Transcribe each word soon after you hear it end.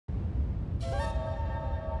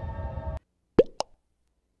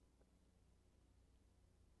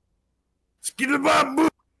I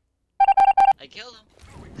killed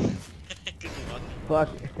him. Fuck.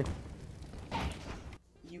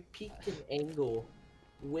 You peeked an angle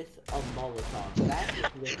with a Molotov. That is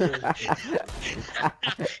literally.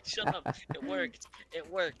 Shut up. It worked. It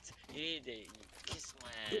worked. You need to kiss my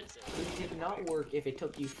ass. It did not work if it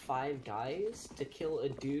took you 5 guys to kill a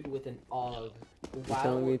dude with an AUG. You're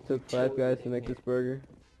telling me it took 5 guys to make this burger?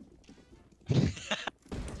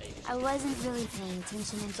 I wasn't really paying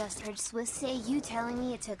attention and just heard Swiss say you telling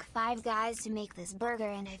me it took 5 guys to make this burger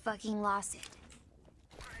and I fucking lost it.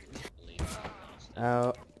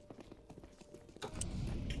 Ow.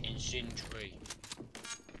 Instant tree.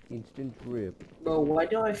 Instant rip. Bro, why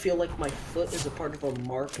do I feel like my foot is a part of a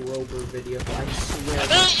Mark Rober video? I swear.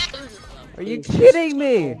 Are you kidding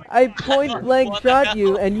me? I point blank shot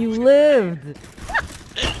you and you lived!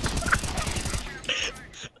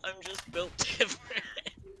 I'm just built different.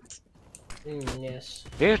 Yes.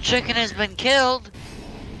 Your chicken has been killed!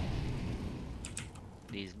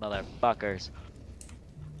 These motherfuckers.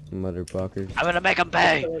 Motherfuckers. I'm gonna make them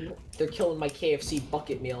pay! They're killing my KFC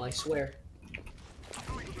bucket meal, I swear.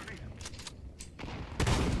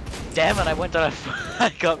 Damn it, I went to I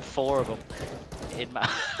got 4 of them. In my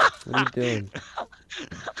What are you doing?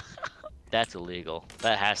 That's illegal.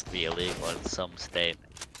 That has to be illegal in some state.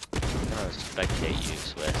 I'm gonna spectate you,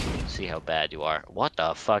 Swiss. See how bad you are. What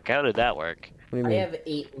the fuck? How did that work? What do you I mean? have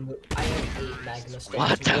 8 magma stones.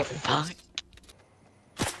 What the fuck?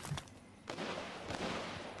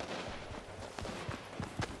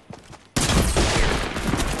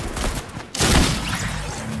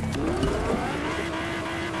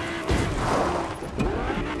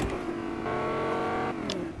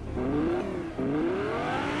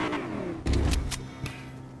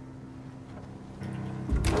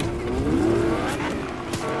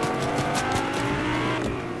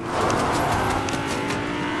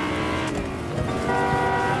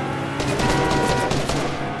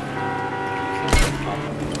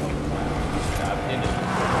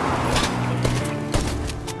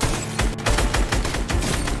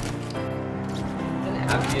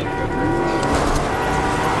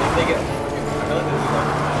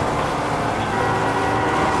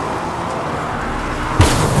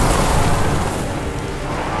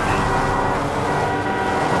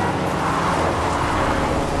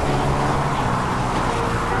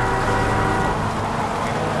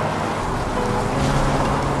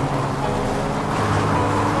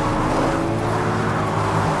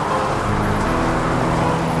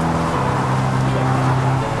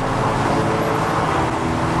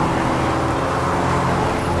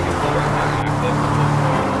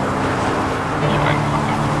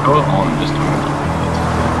 Go on just a minute.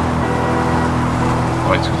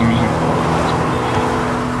 Oh, it's because I'm using forward.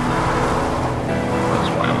 That's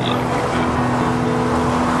why I'm like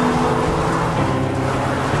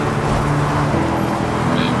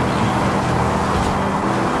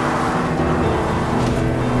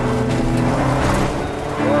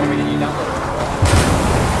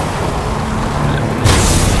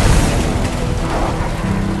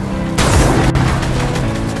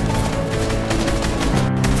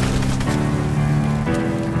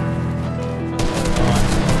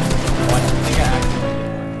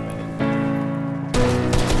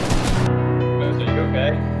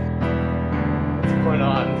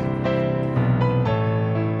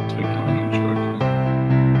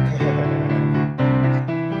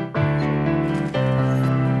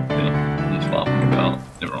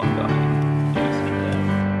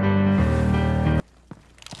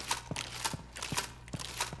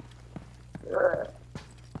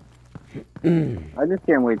I just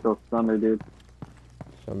can't wait till summer, dude.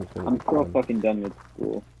 I'm so fucking done with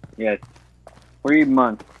school. Yes. 3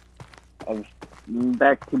 months of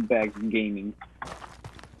back-to-back gaming.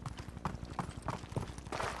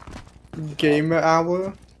 Gamer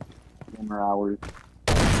hour? Gamer hours.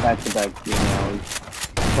 Back-to-back gamer hours.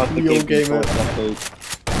 Plus the Real game gamer. updates.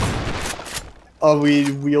 Are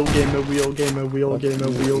we real gamer, real gamer, real gamer,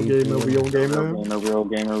 real gamer, real gamer? Real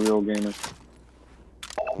gamer, real gamer.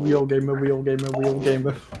 Real gamer, real gamer, real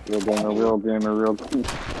gamer. Real gamer, real gamer, real gamer.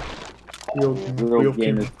 Real gamer, real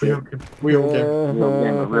gamer, real gamer. Real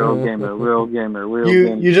gamer, real gamer, real gamer, real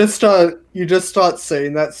gamer. You just start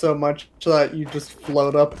saying that so much that you just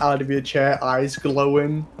float up out of your chair, eyes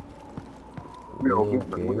glowing. Real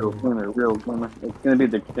gamer, real gamer, real gamer. It's gonna be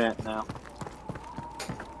the cant now.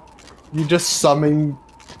 You just summon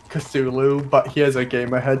Cthulhu, but he has a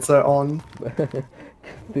gamer headset on.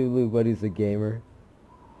 Cthulhu, but he's a gamer.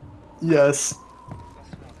 Yes.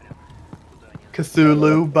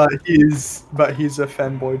 Cthulhu, but he's a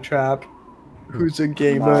fanboy trap who's a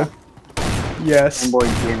gamer. Yes. Fanboy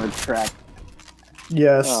gamer trap.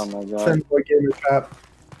 Yes. Oh my god. Fanboy gamer trap.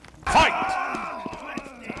 Fight!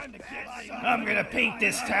 I'm gonna paint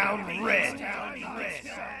this town red.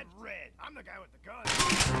 I'm the guy with the gun.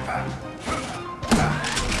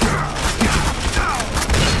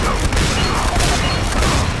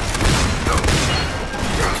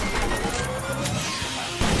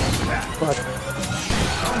 Fuck.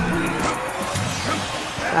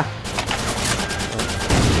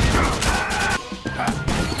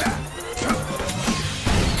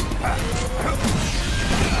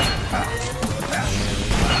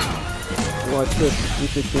 Watch this. You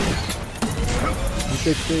fix it. You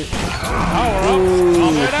fix it. Power up!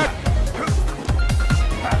 I'll get it!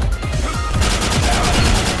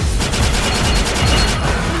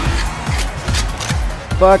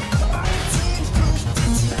 Fuck.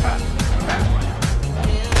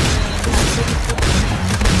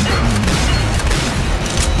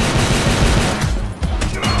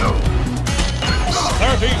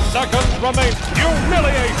 30 seconds remain.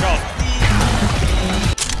 Humiliation!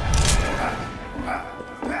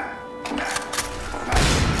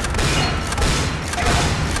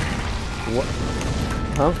 What?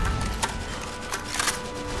 Huh?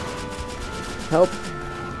 Help.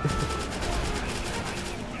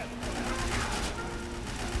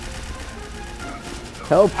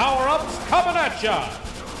 Help. Power-ups coming at ya!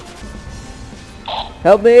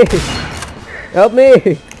 Help me. Help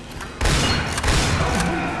me.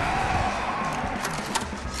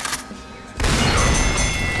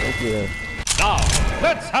 Thank you. Now,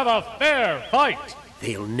 let's have a fair fight!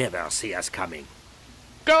 They'll never see us coming.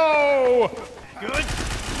 Go! Good.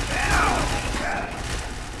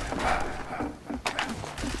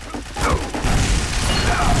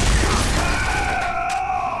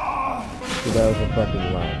 So that was a fucking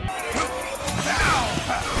lie.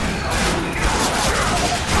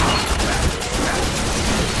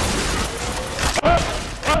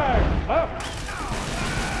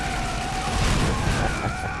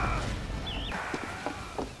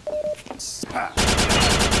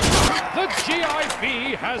 The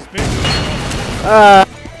GIB has been...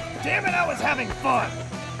 Damn it, I was having fun!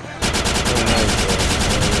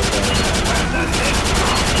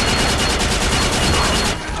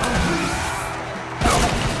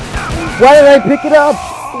 Why did I pick it up?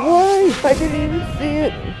 Why? I didn't even see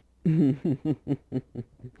it.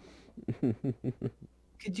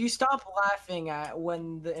 Could you stop laughing at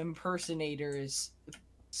when the impersonator is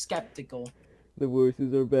skeptical? The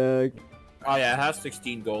voices are back. Oh yeah, it has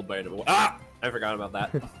 16 gold by the way. Ah! I forgot about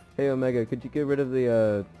that. Hey Omega, could you get rid of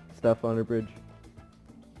the stuff on our bridge?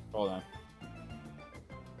 Hold on.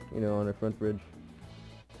 You know, on our front bridge.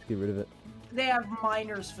 Just get rid of it. They have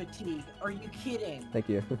miner's fatigue. Are you kidding? Thank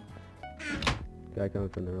you. Guy coming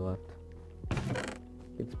from their left.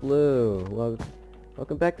 It's Blue. Well,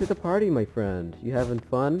 welcome back to the party, my friend. You having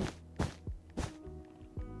fun?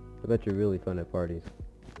 I bet you're really fun at parties.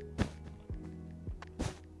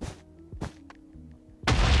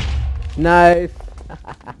 Nice!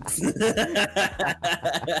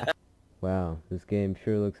 Wow, this game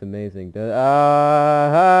sure looks amazing. We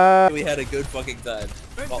had a good fucking time.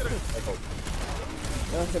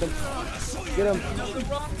 Oh, get him! Get him!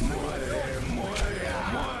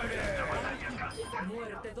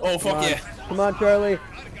 Oh fuck yeah! Come on, Charlie!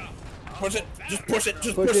 Push it! Just push it!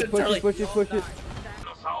 Just Push it! Push Charlie! it! Push it! Push it!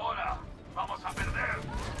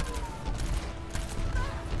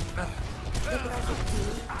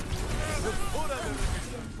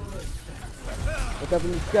 Look up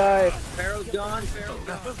in the sky! Pharaoh's gone.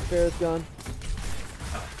 Pharaoh's gone.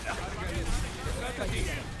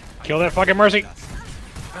 Kill that fucking Mercy!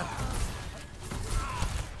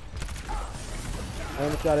 I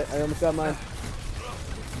almost got it. I almost got mine.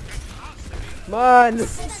 Come on! I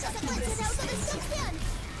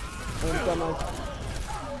almost got mine.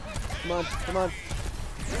 Come on, come on.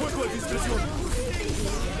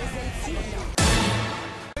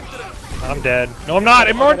 I'm dead. No, I'm not!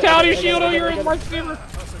 Immortality shield! Oh, you're in my favor!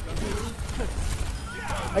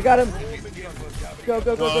 I got him! Go,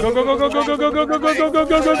 go, go, go, Go, go, go, go, go, go, go, go, go, go, go,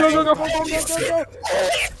 go, go, go, go, go,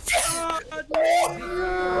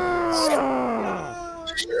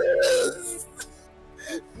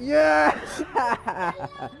 Yeah!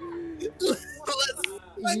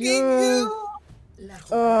 Yeah!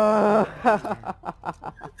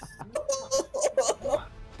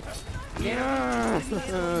 Yeah! Let's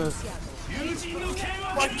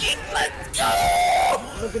go!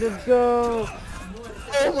 Look at him go!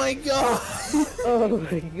 Oh my god! Oh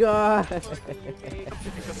my god!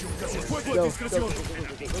 Go, go, go,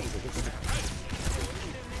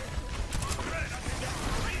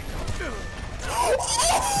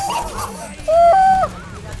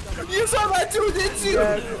 go, you saw that too, didn't you?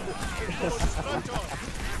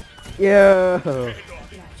 Yo.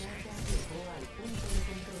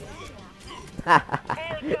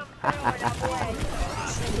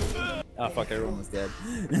 Oh fuck, everyone was dead.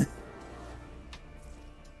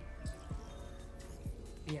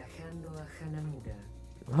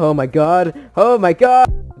 Oh my god! Oh my god!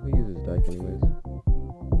 Who uses dice anyways?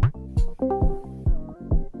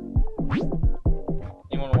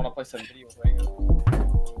 Anyone wanna play some video right now?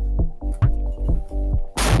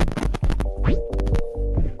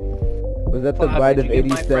 Was that the bite of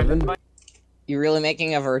 87? You really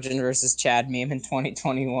making a Virgin versus Chad meme in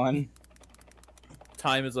 2021?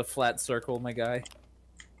 Time is a flat circle, my guy.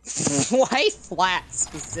 Why flat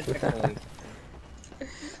specifically?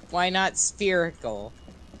 Why not spherical?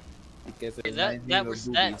 Because it That reminds me of that boobies,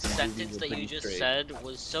 and sentence boobies are that you pretty just straight. said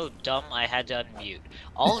was so dumb I had to unmute.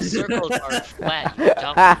 All circles are flat, you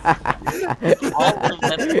dumb. All of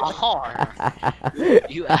them are.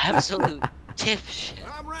 You absolute dipshit.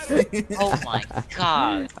 Oh my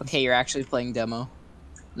god. Okay, you're actually playing demo.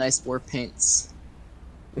 Nice war paints.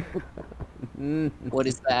 What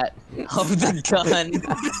is that? Oh, the gun.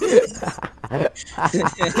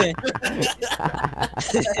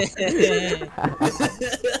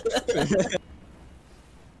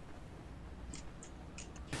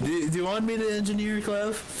 Do you want me to engineer,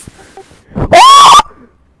 Clev?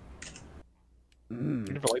 You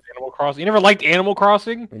never liked Animal Crossing? You never liked Animal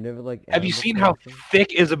Crossing? I never liked Have you Animal seen Crossing? how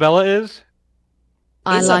thick Isabella is?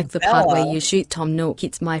 I like the part where Isabella? you shoot Tom Nook.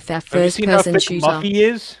 It's my Have you first seen how person thick shooter. Muffy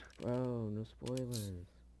is? Oh, no spoilers.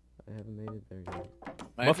 I haven't made it there yet.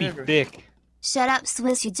 Muffy thick. Shut up,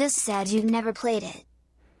 Swiss, you just said you've never played it.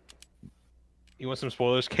 You want some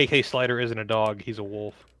spoilers? KK Slider isn't a dog, he's a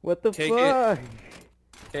wolf. What the KK fuck?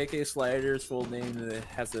 KK Slider's full name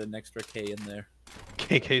has an extra K in there.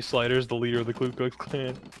 KK Slider's the leader of the Ku Klux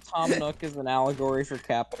Klan. Tom Nook is an allegory for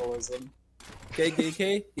capitalism.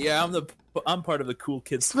 KKK? Yeah, I'm part of the cool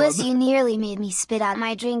kids Swiss, club. you nearly made me spit out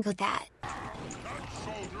my drink with that.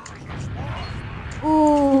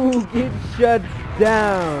 Ooh, get shut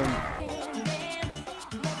down.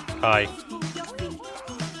 Hi.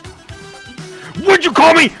 What'd you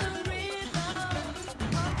call me?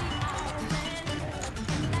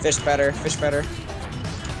 Fish better, fish better.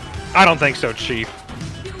 I don't think so, Chief.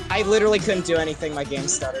 I literally couldn't do anything, my game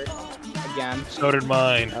stuttered. Again. So did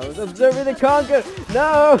mine. I was observing the conga.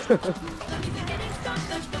 No.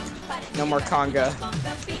 No more conga.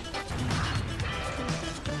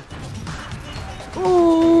 Ooh.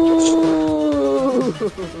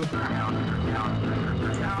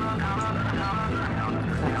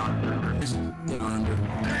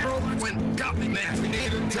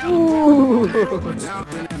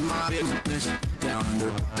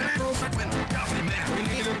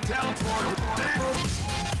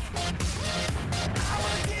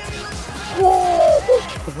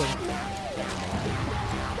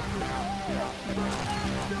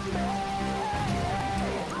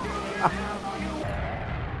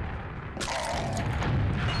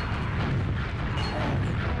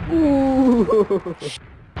 Ooh.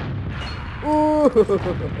 Ooh.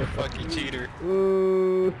 Fuck you, cheater.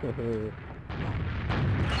 Ooh.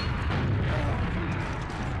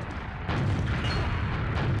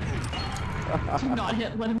 Do not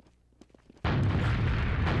hit limit.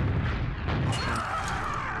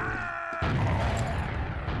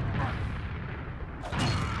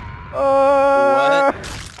 What?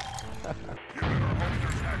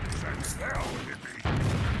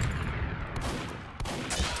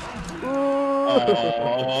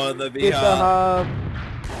 Oh, the Get the hub.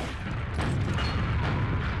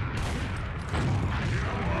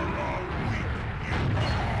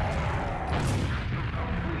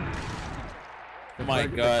 Oh my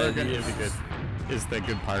god. Is the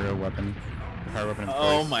good pyro weapon. Pyro weapon of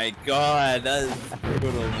Oh choice. my god, that is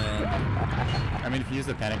brutal, man. I mean, if you use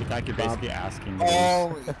a panic attack, you're basically asking. to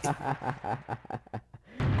Oh.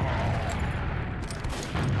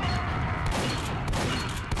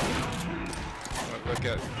 Look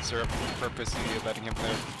at Syrup purposely letting him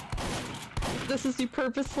live. This is you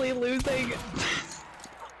purposely losing.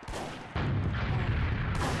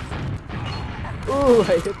 Ooh,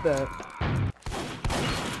 I hit that.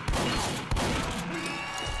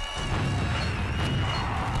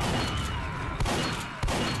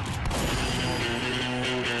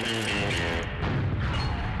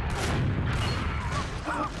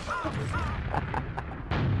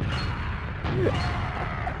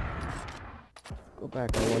 Go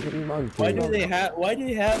back, I want him monkey. Why do they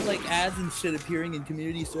have like ads and shit appearing in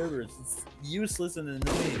community servers? It's useless and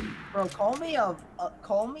annoying. Bro, call me a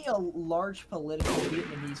large political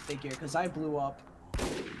Vietnamese figure, cause I blew up.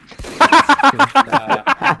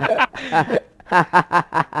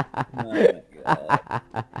 Oh my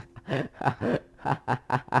god.